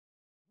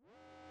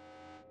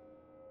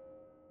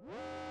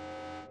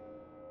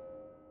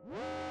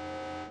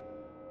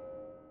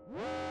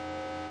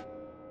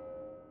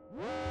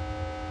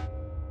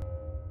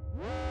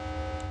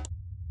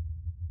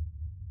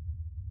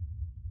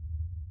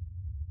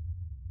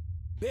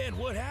Ben,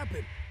 what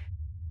happened?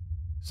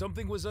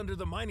 Something was under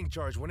the mining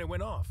charge when it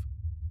went off.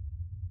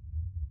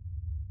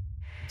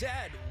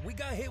 Dad, we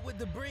got hit with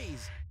debris.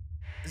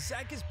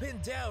 Zach is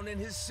pinned down and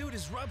his suit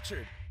is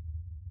ruptured.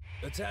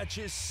 Attach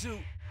his suit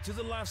to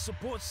the life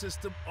support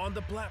system on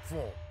the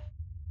platform.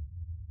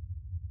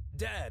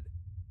 Dad,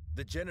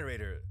 the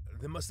generator,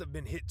 they must have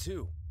been hit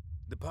too.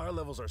 The power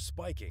levels are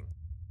spiking.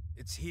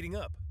 It's heating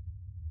up.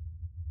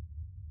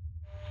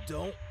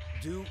 Don't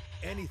do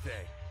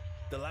anything.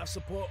 The life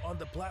support on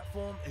the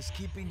platform is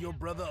keeping your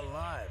brother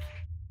alive.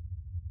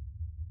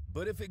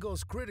 But if it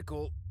goes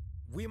critical,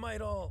 we might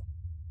all...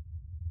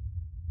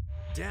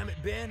 Damn it,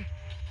 Ben.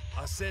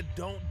 I said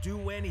don't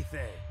do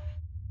anything.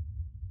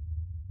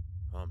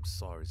 I'm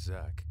sorry,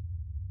 Zach.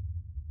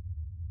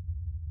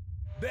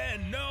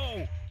 Ben,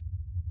 no!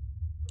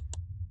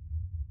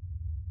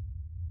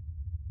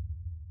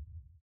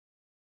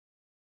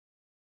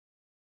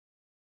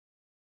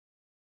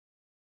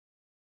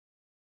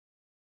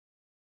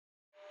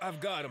 I've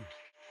got him.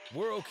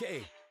 We're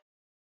okay.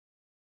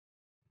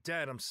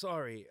 Dad, I'm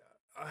sorry.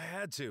 I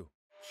had to.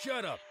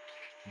 Shut up.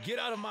 Get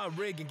out of my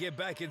rig and get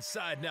back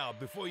inside now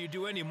before you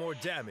do any more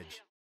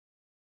damage.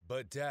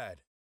 But Dad,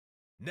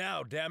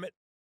 now, damn it.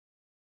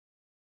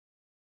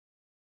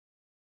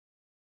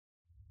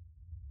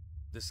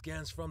 The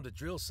scans from the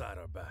drill site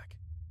are back.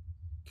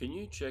 Can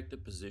you check the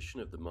position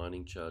of the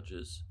mining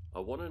charges? I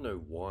want to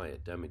know why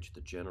it damaged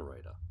the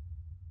generator.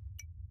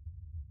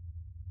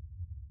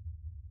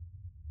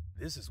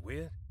 This is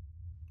weird.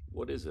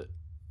 What is it?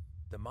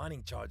 The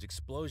mining charge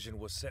explosion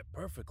was set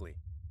perfectly,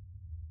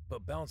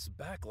 but bounced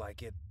back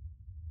like it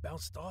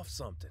bounced off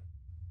something.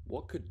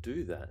 What could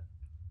do that?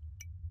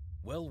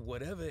 Well,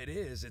 whatever it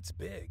is, it's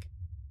big.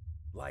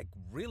 Like,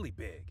 really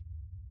big.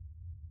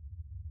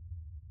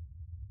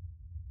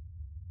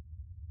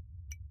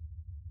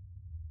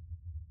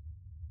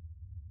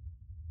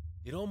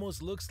 It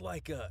almost looks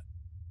like a...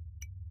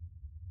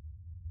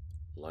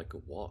 Like a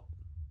what?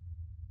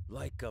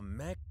 Like a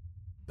mech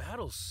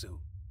battle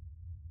suit.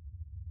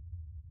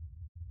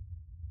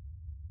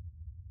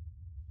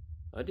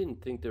 I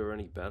didn't think there were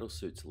any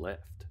battlesuits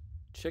left.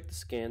 Check the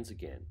scans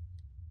again.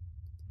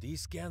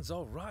 These scans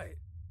all right.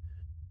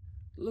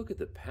 Look at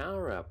the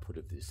power output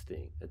of this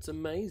thing. It's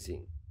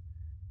amazing.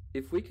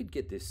 If we could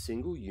get this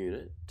single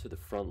unit to the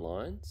front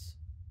lines...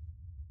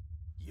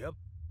 Yep.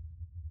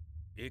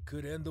 It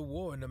could end the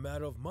war in a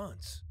matter of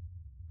months.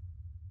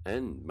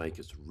 And make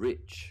us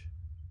rich.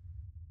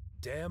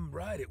 Damn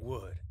right it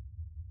would.